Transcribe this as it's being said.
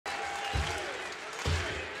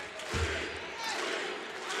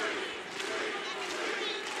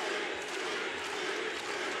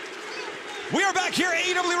We are back here at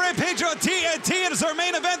AEW Rampage on TNT. It is our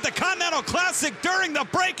main event, the Continental Classic. During the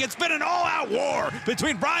break, it's been an all-out war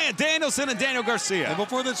between Bryan Danielson and Daniel Garcia. And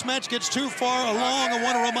before this match gets too far along, I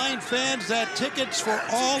want to remind fans that tickets for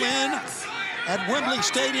All In at Wembley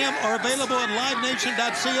Stadium are available at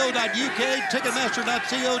livenation.co.uk,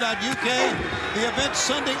 ticketmaster.co.uk. The event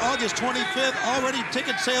Sunday, August 25th. Already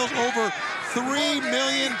ticket sales over £3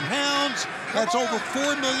 million. That's over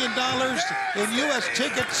 $4 million in U.S.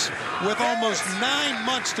 tickets with almost 9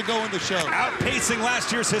 months to go in the show. Outpacing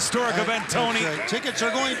last year's historic event, Tony. Right. Tickets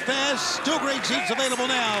are going fast. Still great seats available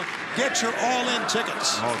now. Get your all-in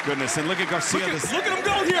tickets. Oh, goodness. And look at Garcia. Look at him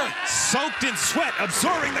go here. Soaked in sweat,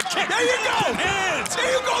 absorbing the kick. There you go. Hands.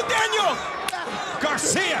 There you go, Daniel.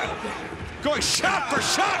 Garcia going shot for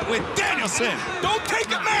shot with Danielson. Don't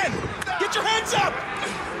take it, man. Get your hands up.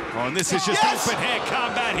 Oh, and this is just open hand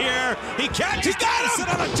combat here. He catches Danielson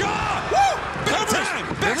on the jaw. Woo! Big time.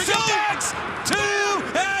 Big legs. 2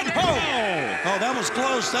 and home. Oh, that was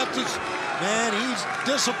close. That's just, man, he's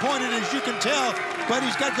disappointed, as you can tell, but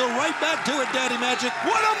he's got to go right back to it, Daddy Magic.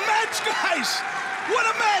 What a match, guys. What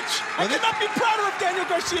a match! I could not be prouder of Daniel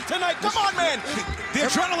Garcia tonight. Come on, man! The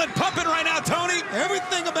adrenaline pumping right now, Tony.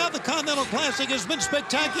 Everything about the Continental Classic has been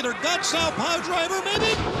spectacular. Gut style power driver,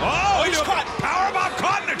 maybe? Oh, he's caught. Powerbomb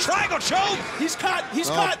caught in a triangle choke. He's caught. He's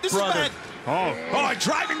caught. This brother. is Oh, bad.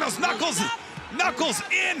 driving those knuckles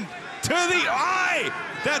in to the eye.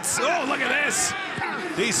 That's, oh, look at this.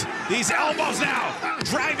 These elbows now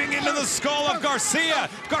driving into the skull of Garcia.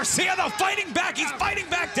 Garcia, though, fighting back. He's fighting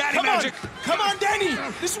back, Daddy Magic. Come on, Danny.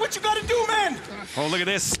 This is what you got to do, man. Oh, look at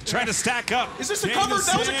this. Trying to stack up. Is this a cover?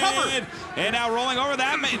 That was a cover. And now rolling over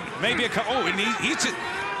that. Maybe a cover. Oh, and he's just,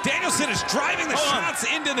 Danielson is driving the shots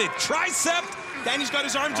into the tricep. Danny's got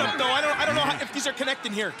his arms up, though. I don't know if these are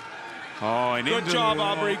connecting here. Oh, and good job,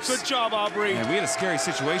 Aubrey. Good job, Aubrey. And we had a scary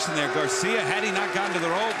situation there. Garcia, had he not gotten to the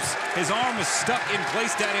ropes, his arm was stuck in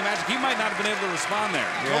place, Daddy Magic. He might not have been able to respond there.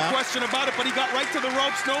 No question about it, but he got right to the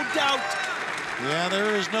ropes, no doubt. Yeah,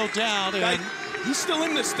 there is no doubt. And he's still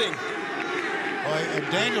in this thing. And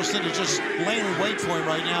Danielson is just laying in wait for him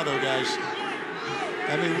right now, though, guys.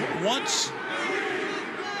 I mean, once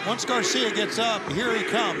Garcia gets up, here he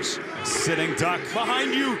comes. Sitting duck.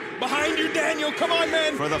 Behind you, Daniel. Come on,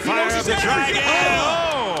 man. For the fire of the dragon.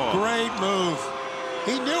 Oh, great move.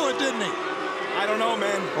 He knew it, didn't he? I don't know,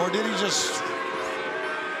 man. Or did he just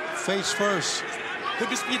face first? Could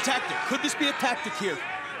this be a tactic? Could this be a tactic here?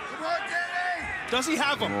 Does he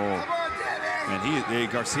have him? Man,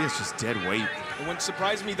 Garcia's just dead weight. It wouldn't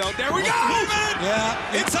surprise me, though. There we go!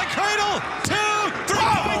 Yeah. Inside cradle. 2, 3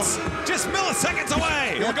 points. Just milliseconds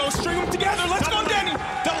away. Here we go. String them together. Let's go, Danny.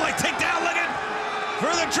 Double leg takedown. Looking for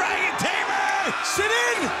the Dragon Tamer. Sit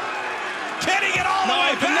in. Can he get all the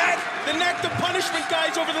way back? The neck, the punishment,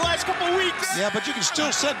 guys, over the last couple of weeks. Yeah, but you can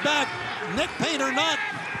still set back, neck pain or not.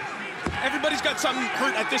 Everybody's got something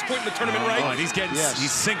hurt at this point in the tournament, right? Oh, and he's getting,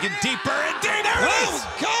 he's sinking deeper and deeper. Oh,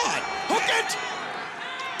 God. Hook it.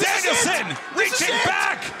 Danielson reaching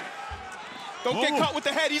back. Don't get caught with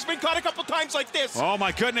the head. He's been caught a couple times like this. Oh,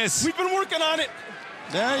 my goodness. We've been working on it.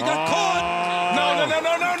 There, he got caught. No. Look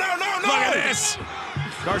at this.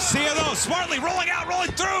 Garcia, though, smartly rolling out,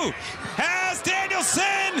 rolling through. Has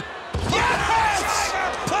Danielson. Yes!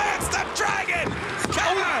 Plants the dragon.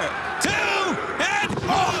 Cover. 2 and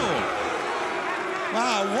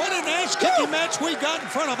Wow, what an ass-kicking match we got in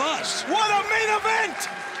front of us. What a main event.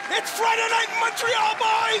 It's Friday night in Montreal,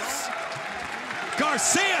 boys.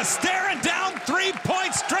 Garcia staring down 3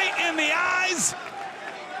 points straight in the eyes.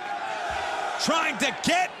 Trying to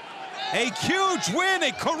get a huge win,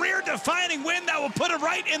 a career-defining win that will put him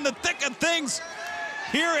right in the thick of things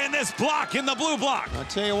here in this block, in the blue block. I'll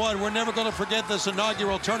tell you what, we're never going to forget this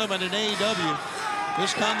inaugural tournament in AEW.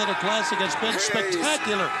 This Continental Classic has been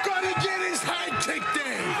spectacular. Gonna get his head kicked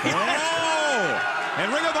in. Oh!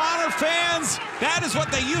 And Ring of Honor fans, that is what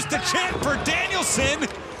they used to chant for Danielson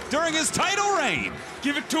during his title reign.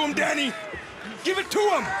 Give it to him, Danny. Give it to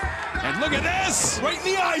him. And look at this. Right in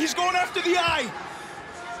the eye. He's going after the eye.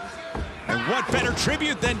 And what better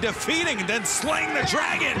tribute than defeating, than slaying the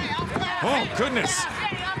dragon? Oh, goodness.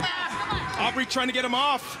 Aubrey trying to get him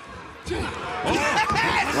off.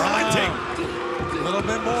 Relenting. A little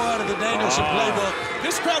bit more out of the Danielson playbook.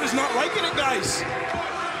 This crowd is not liking it, guys.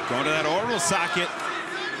 Going to that orbital socket.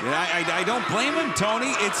 Yeah, I don't blame him,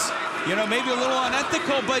 Tony. It's, you know, maybe a little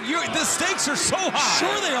unethical, but the stakes are so high.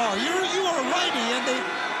 Sure they are. You are a righty, and they...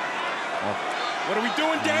 What are we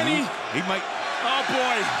doing, Danny? He might... Oh,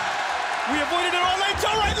 boy. We avoided it all night. It's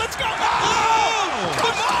all right. Let's go. Oh!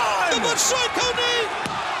 Come on! The Psycho knee!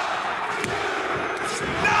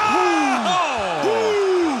 No!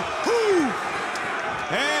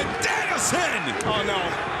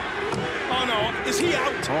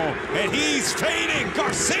 Oh, and he's fading.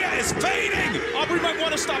 Garcia is fading. Aubrey might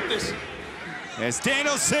want to stop this. As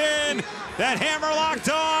Danielson, that hammer-locked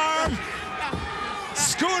arm.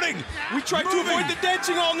 Scooting. We tried to avoid the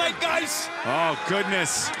dancing all night, guys. Oh,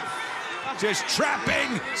 goodness. Just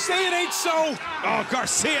trapping. Say it ain't so. Oh,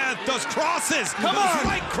 Garcia, those crosses. Come those on.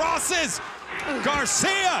 right crosses.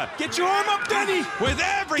 Garcia. Get your arm up, Danny. With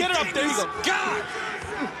everything Get it up, there you he's go. got.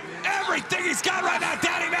 Everything he's got right now.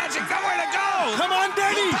 Daddy Magic, nowhere to go. Come on,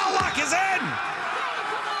 Danny. The bell lock is in.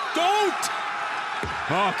 Don't.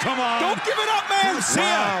 Oh, come on. Don't give it up, man. Garcia.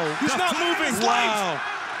 Wow. He's not moving. Wow.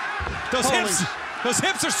 Those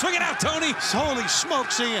hips are swinging out, Tony. Holy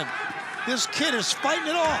smokes, Ian. This kid is fighting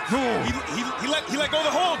it off. He let go of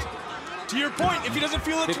the hold. To your point, if he doesn't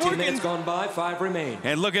feel it's 15 working. minutes gone by, 5 remain.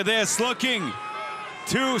 And look at this, looking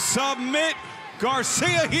to submit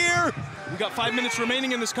Garcia here. We got 5 minutes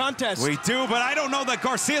remaining in this contest. We do, but I don't know that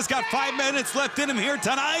Garcia's got 5 minutes left in him here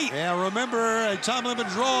tonight. Yeah, remember, a time limit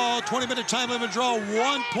draw, 20-minute time limit draw,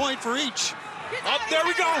 1 point for each. Up, there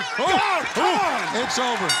we go. Oh, come on. It's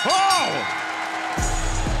over. Oh!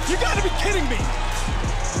 You gotta be kidding me.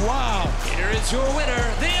 Wow. Here is your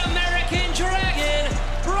winner, the American Dragon,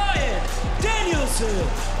 Bryan Danielson.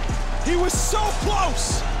 He was so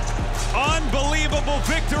close. Unbelievable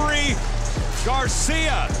victory.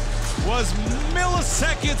 Garcia was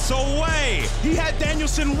milliseconds away. He had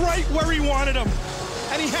Danielson right where he wanted him.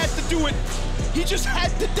 And he had to do it. He just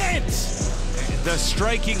had to dance. The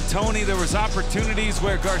striking, Tony, there was opportunities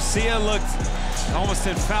where Garcia looked almost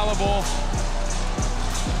infallible.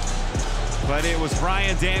 But it was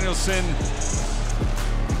Bryan Danielson,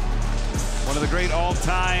 one of the great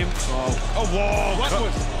all-time. Oh, whoa. What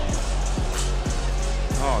was?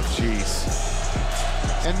 Oh, jeez.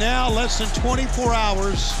 And now, less than 24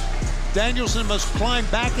 hours, Danielson must climb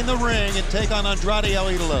back in the ring and take on Andrade El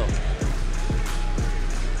Idolo.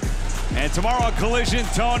 And tomorrow on Collision,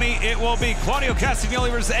 Tony, it will be Claudio Castagnoli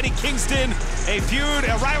versus Eddie Kingston, a feud,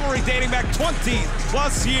 a rivalry dating back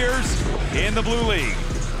 20+ years in the Blue League.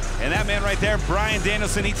 And that man right there, Bryan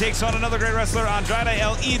Danielson, he takes on another great wrestler, Andrade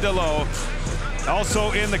El Idolo,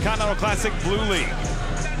 also in the Continental Classic Blue League.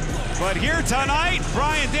 But here tonight,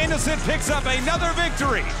 Bryan Danielson picks up another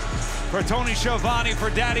victory. For Tony Schiavone,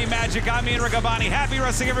 for Daddy Magic, I'm Ian Riccaboni. Happy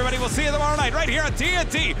wrestling, everybody. We'll see you tomorrow night right here on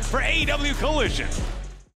TNT for AEW Collision.